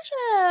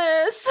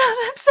 precious.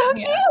 That's so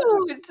Yeah.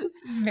 cute.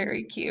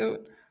 Very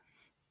cute.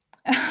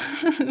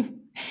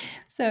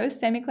 So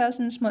Sammy Klaus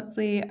and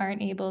Schmutzli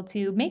aren't able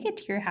to make it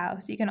to your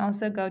house. You can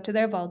also go to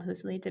their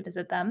Waldhusli to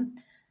visit them.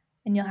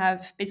 And you'll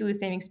have basically the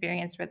same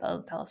experience where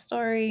they'll tell a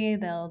story,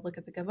 they'll look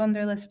at the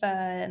Gewunderliste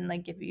and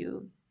like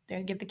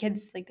they'll give the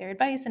kids like their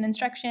advice and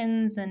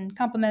instructions and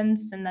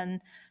compliments. And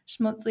then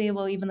Schmutzli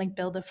will even like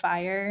build a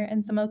fire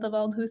in some of the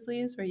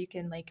Waldhuslis where you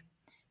can like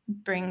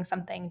bring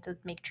something to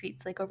make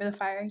treats like over the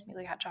fire. You can make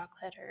like hot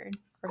chocolate or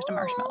roast a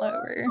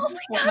marshmallow or Oh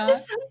my God, whatnot.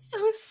 this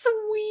sounds so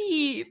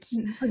sweet.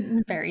 It's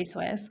like very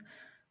Swiss.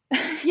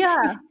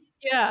 Yeah,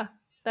 yeah.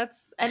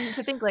 And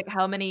to think like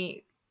how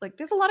many, like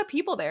there's a lot of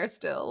people there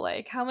still.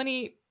 Like how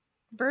many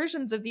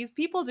versions of these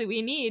people do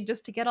we need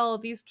just to get all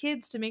of these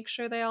kids to make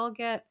sure they all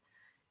get,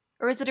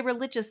 or is it a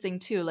religious thing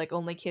too? Like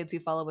only kids who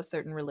follow a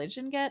certain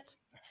religion get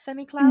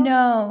semi-claus?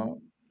 No,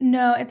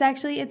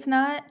 it's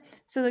not.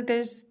 So like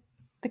there's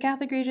the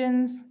Catholic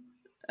regions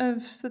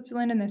of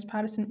Switzerland and there's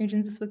Protestant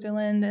regions of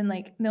Switzerland, and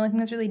like the only thing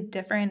that's really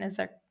different is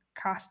their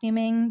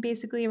costuming,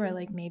 basically, where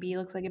like maybe it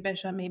looks like a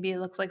bishop, maybe it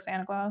looks like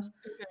Santa Claus.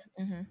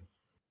 Mm-hmm.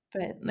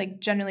 But like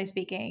generally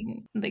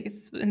speaking, like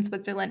in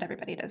Switzerland,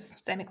 everybody does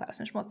Santa Claus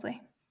and Schmutzli.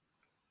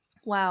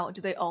 Wow.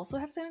 Do they also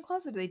have Santa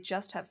Claus or do they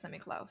just have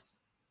semi-claus?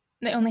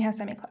 They only have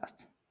Santa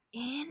Claus.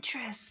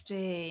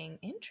 Interesting.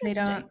 They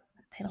Interesting.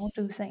 don't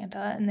do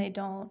Santa, and they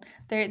don't.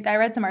 I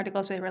read some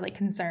articles where they were like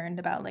concerned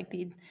about like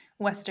the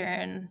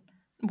Western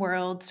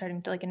world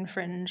starting to like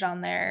infringe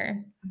on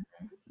their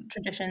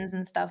traditions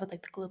and stuff with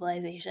like the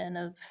globalization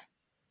of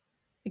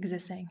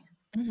existing.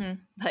 Mm-hmm.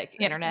 Like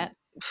internet.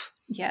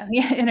 Yeah,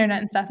 internet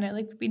and stuff. And they're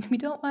like, we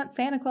don't want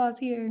Santa Claus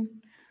here.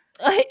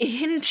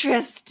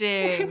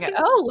 Interesting.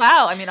 Oh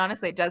wow. I mean,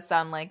 honestly, it does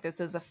sound like this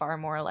is a far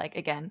more like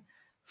again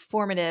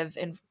formative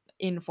and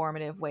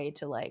informative way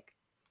to like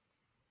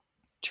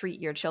treat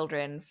your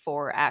children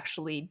for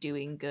actually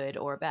doing good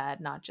or bad,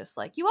 not just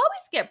like you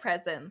always get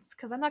presents,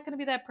 because I'm not going to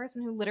be that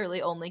person who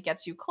literally only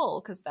gets you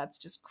coal because that's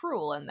just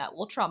cruel and that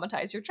will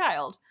traumatize your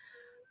child.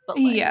 But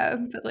like, Yeah,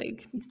 but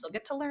like you still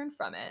get to learn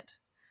from it.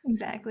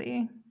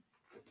 exactly.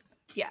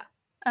 Yeah.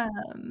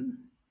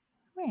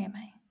 Where am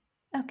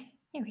I? Okay,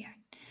 here we are.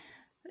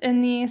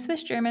 In the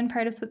Swiss German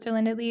part of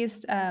Switzerland, at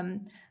least,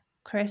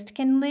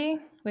 Christkindli,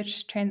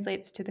 which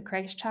translates to the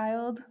Christ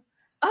child.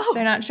 Oh.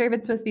 They're not sure if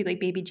it's supposed to be like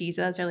baby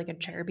Jesus or like a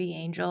cherubby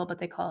angel, but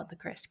they call it the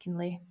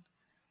Christkindli.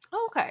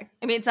 Oh, okay.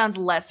 I mean, it sounds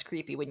less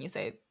creepy when you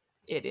say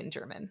it in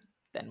German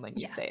than when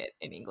you Yeah. say it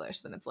in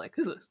English. Then it's like,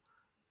 ugh.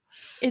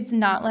 It's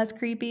not less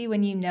creepy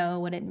when you know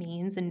what it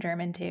means in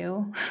German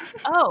too.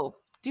 Oh,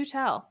 do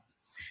tell.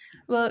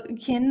 Well,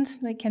 Kind,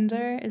 like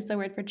Kinder, is the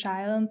word for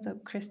child, so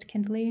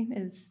Christkindli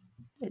is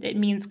it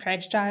means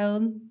Christ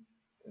child.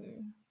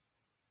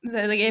 So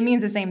like it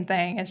means the same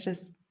thing. It's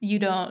just you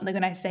don't like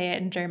when I say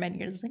it in German,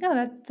 you're just like, oh,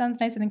 that sounds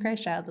nicer than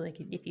Christ child. But like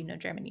if you know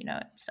German, you know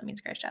it still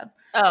means Christ child.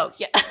 Oh,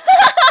 yeah.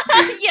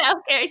 Yeah,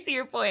 okay, I see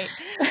your point.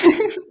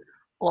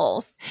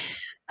 Lols.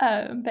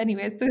 But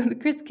anyways, the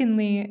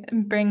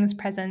Christkindli brings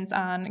presents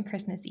on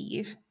Christmas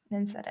Eve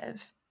instead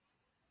of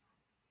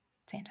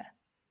Santa.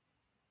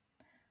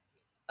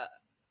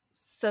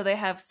 So they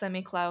have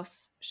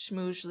Semi-Klaus,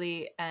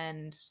 Schmoozli,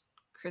 and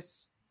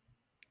Chris.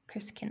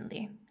 Chris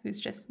Kinley,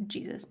 who's just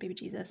Jesus, baby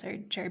Jesus, or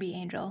Cherubie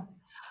Angel.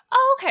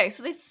 Oh, okay.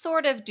 So they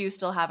sort of do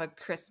still have a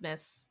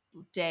Christmas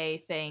Day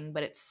thing,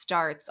 but it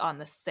starts on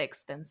the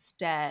 6th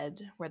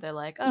instead, where they're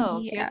like, oh,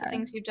 here's the Yeah.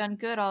 things you've done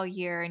good all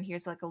year, and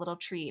here's like a little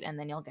treat, and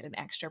then you'll get an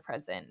extra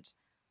present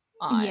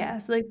Yeah, on.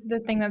 so like the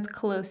thing that's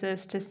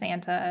closest to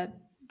Santa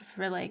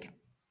for like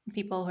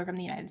people who are from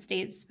the United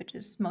States, which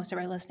is most of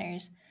our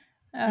listeners,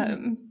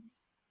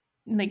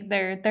 like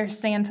their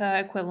Santa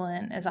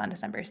equivalent is on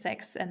December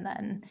 6th, and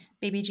then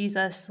baby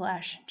Jesus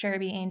 /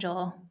 Cherubie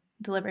Angel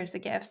delivers the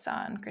gifts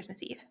on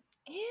Christmas Eve.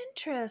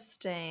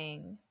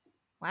 Interesting.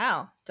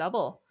 Wow,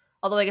 double.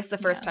 Although I guess the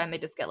first Yeah. time they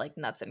just get like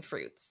nuts and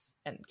fruits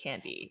and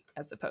candy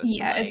as opposed to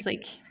Yeah,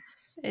 like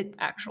it's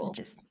actual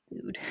just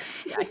food.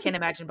 Yeah, I can't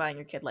imagine buying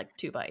your kid like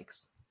 2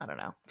 bikes. I don't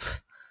know.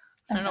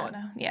 I don't know.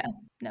 No. Yeah,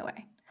 no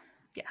way.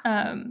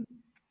 Yeah.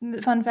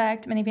 Fun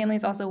fact, many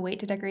families also wait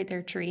to decorate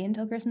their tree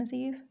until Christmas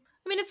Eve.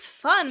 I mean, it's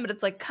fun, but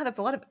it's like, God, that's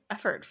a lot of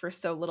effort for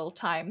so little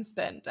time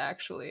spent,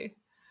 actually.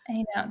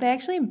 I know. They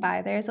actually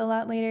buy theirs a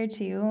lot later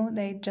too.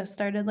 They just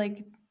started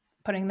like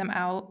putting them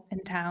out in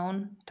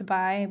town to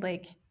buy.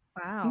 Like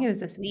I think it Wow. was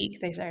this week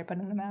they started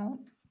putting them out.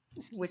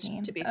 Excuse Which,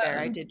 me. to be fair,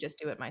 I did just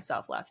do it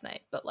myself last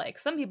night. But like,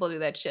 some people do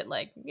that shit,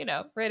 like,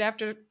 right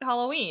after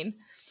Halloween.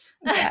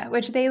 Yeah,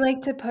 which they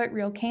like to put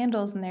real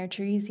candles in their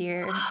trees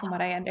here, from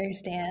what I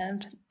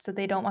understand. So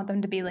they don't want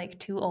them to be like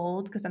too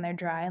old because then they're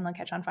dry and they'll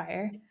catch on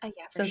fire. Yeah,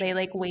 for So they sure.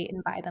 like wait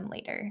and buy them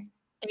later.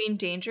 I mean,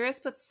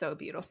 dangerous, but so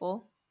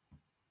beautiful.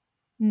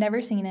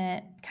 Never seen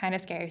it. Kind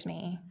of scares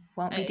me.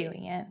 Won't be I-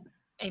 doing it.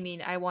 I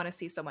mean, I want to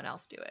see someone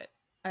else do it.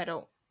 I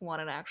don't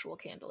want an actual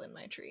candle in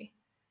my tree.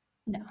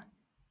 No,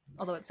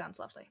 Although it sounds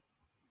lovely.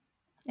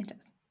 it does.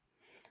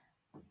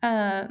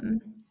 Oh,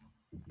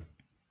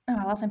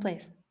 I lost my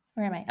place.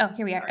 Where am I? Oh,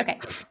 here we are.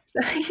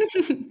 Sorry.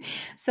 Okay.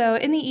 So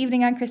in the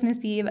evening on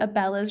Christmas Eve, a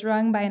bell is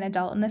rung by an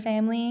adult in the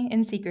family,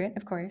 in secret,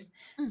 of course,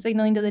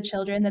 signaling to the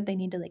children that they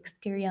need to like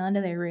scurry on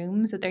to their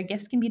rooms so their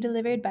gifts can be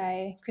delivered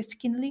by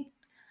Christkinley.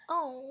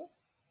 Oh.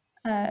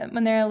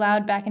 When they're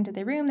allowed back into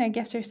the room, their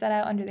gifts are set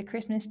out under the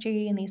Christmas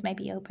tree, and these might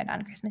be opened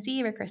on Christmas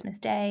Eve or Christmas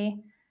Day.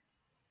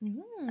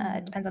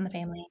 It depends on the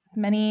family.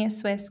 Many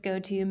Swiss go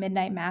to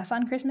midnight mass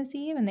on Christmas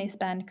Eve, and they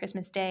spend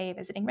Christmas Day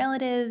visiting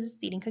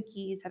relatives, eating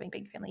cookies, having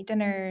big family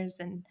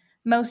dinners, and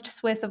most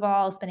Swiss of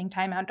all spending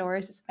time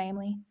outdoors as a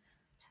family.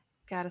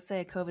 Gotta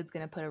say, COVID's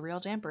gonna put a real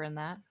damper in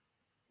that.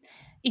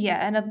 Yeah,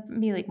 and it'll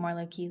be like more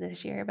low key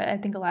this year, but I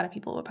think a lot of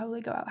people will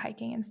probably go out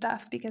hiking and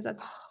stuff because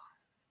that's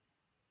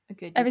A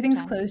good use of everything's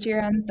time. closed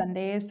here on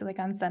Sundays. So like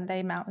on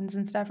Sunday, mountains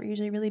and stuff are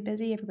usually really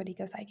busy. Everybody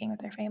goes hiking with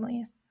their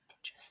families.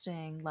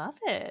 Interesting. Love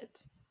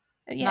it.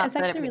 Yeah, Not it's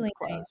that actually everything's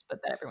really nice. closed, but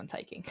that everyone's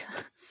hiking.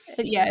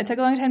 Yeah, it took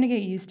a long time to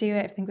get used to.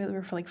 I think we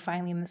were like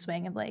finally in the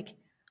swing of like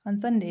on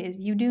Sundays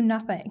you do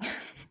nothing,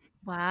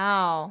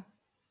 Wow.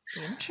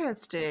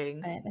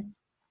 Interesting. but it's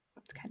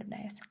kind of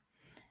nice.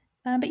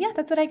 But yeah,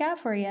 that's what I got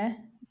for you.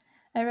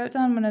 I wrote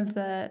down one of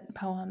the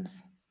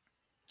poems.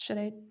 Should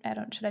I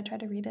try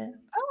to read it?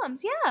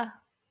 Poems, yeah.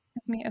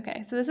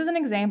 Okay, so this is an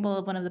example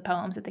of one of the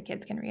poems that the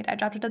kids can read. I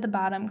dropped it at the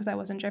bottom because I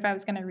wasn't sure if I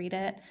was going to read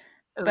it.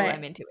 Oh, But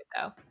I'm into it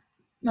though.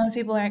 most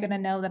people aren't going to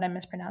know that I'm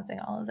mispronouncing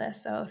all of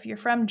this. So if you're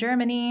from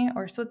Germany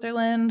or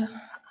Switzerland,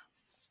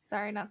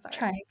 Sorry, not sorry.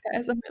 trying,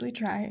 guys. I'm really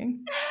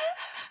trying.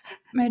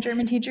 My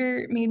German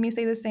teacher made me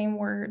say the same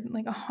word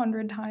like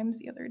 100 times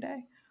the other day.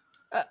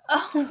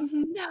 Oh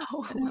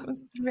no. And it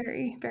was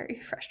very,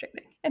 very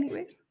frustrating.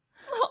 Anyways.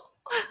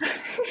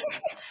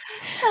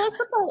 Tell us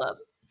the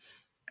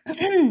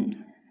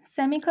poem.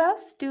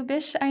 Semi-Klaus, du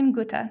bist ein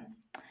Guter.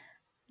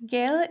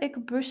 Gel ich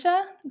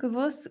Bücher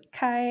gewusst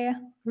kai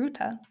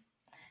Ruta.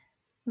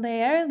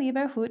 Leer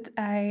lieber Hut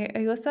ei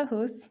Josa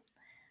Hus.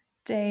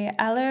 De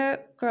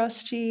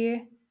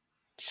allergrößte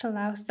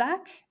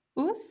Schlausack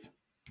us.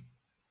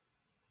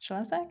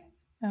 Schlausack?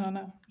 I don't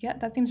know. Yeah,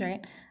 that seems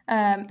right.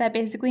 That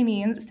basically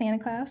means,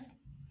 Santa Claus,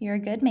 you're a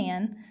good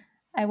man.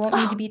 I won't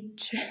need to be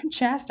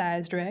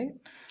chastised, right?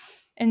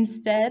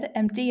 Instead,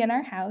 empty in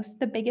our house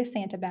the biggest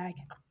Santa bag.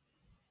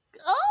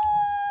 Oh,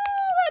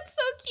 that's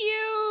so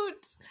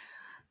cute.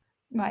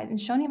 Right, and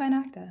Shoni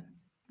Weihnachten.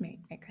 Merry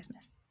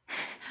Christmas.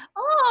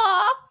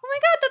 Oh my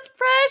God, that's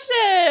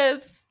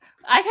precious.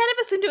 I kind of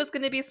assumed it was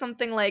going to be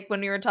something like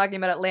when we were talking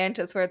about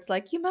Atlantis, where it's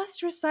like, you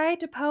must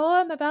recite a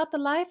poem about the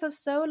life of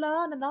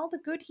Solon and all the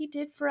good he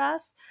did for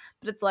us.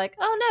 But it's like,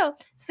 oh no,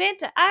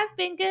 Santa, I've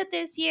been good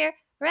this year,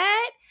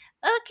 right?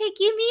 Okay,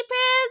 give me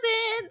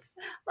presents.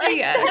 Like,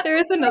 Yeah, there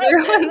was another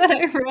one that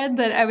I read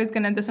that I was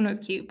gonna. This one was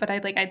cute, but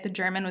the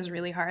German was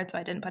really hard, so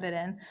I didn't put it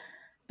in.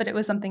 But it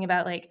was something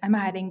about like, I'm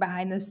hiding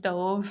behind the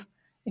stove.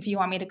 If you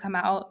want me to come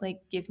out, like,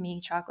 give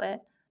me chocolate.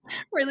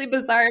 Really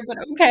bizarre, but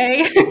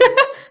okay.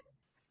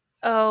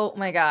 Oh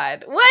my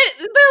God. What?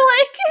 They're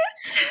like,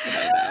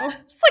 I don't know.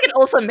 It's like an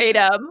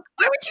ultimatum.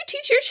 Why would you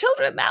teach your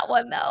children that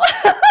one, though?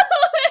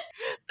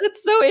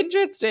 That's so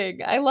interesting.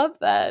 I love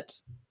that.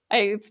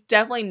 It's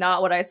definitely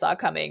not what I saw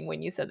coming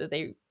when you said that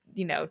they,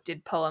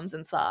 did poems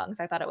and songs.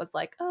 I thought it was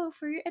like, oh,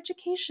 for your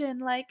education,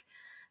 like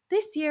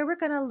this year we're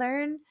going to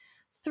learn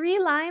 3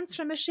 lines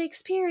from a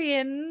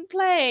Shakespearean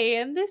play,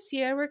 and this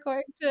year we're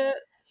going to.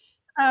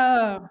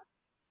 Oh,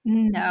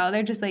 no,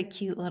 they're just like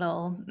cute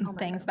little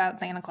things God. about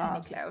Santa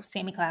Claus.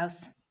 Sammy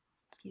Claus.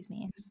 Excuse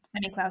me.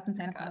 Sammy Claus and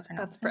Santa Claus are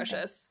not That's the same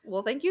precious.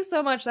 Well, thank you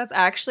so much. That's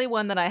actually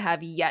one that I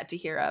have yet to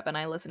hear of, and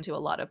I listen to a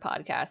lot of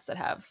podcasts that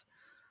have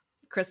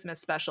Christmas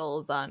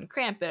specials on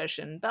Krampus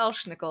and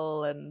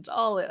Belschnickel and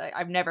all it.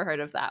 I've never heard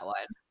of that one.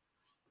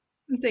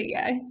 So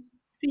yeah,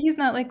 so he's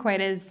not like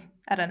quite as,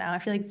 I don't know. I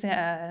feel like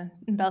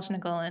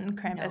Belschnickel and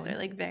Krampus are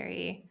like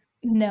very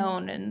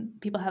known, and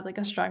people have like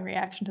a strong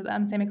reaction to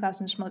them. Sammy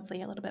Claus and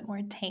Schmutzy are a little bit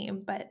more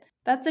tame, but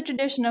that's the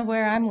tradition of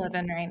where I'm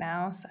living right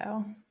now.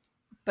 So,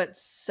 but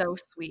so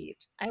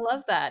sweet. I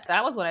love that.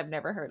 That was one I've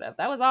never heard of.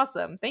 That was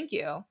awesome. Thank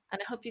you.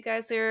 And I hope you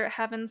guys are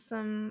having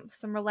some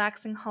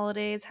relaxing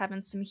holidays,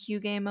 having some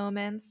Hugo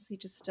moments. You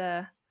just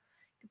get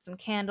some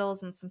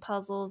candles and some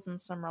puzzles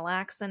and some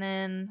relaxing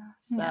in.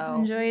 So yeah,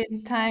 enjoy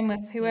time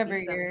with whoever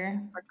you're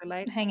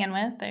hanging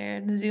with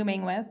or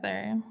Zooming with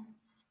or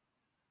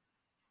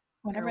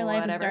whatever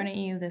life is thrown at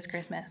you this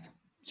Christmas.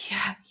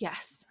 Yeah,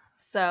 yes.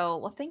 So,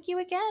 well, thank you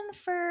again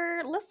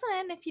for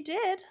listening if you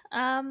did.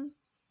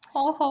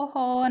 Ho, ho,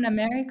 ho, and a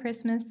Merry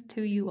Christmas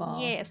to you all.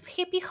 Yes,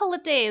 happy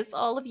holidays,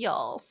 all of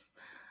y'alls.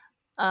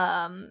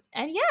 And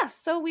yeah,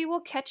 so we will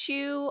catch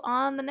you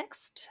on the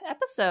next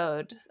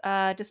episode.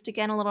 Just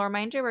again, a little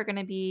reminder, we're going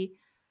to be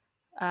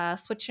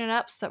switching it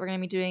up, so we're going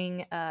to be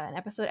doing an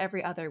episode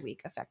every other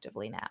week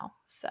effectively now.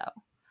 So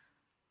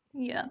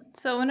yeah,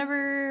 so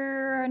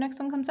whenever our next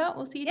one comes out,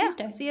 we'll see you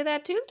Tuesday. See you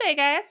that Tuesday,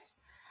 guys.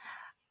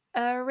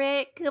 All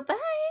right, goodbye.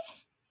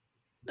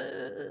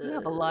 You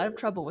have a lot of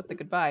trouble with the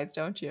goodbyes,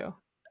 don't you?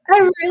 I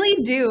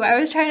really do. I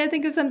was trying to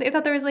think of something. I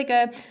thought there was like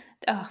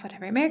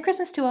whatever. Merry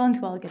Christmas to all and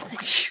to all. Goodbye.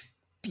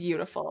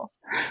 Beautiful.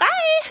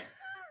 Bye.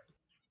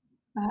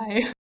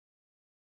 Bye.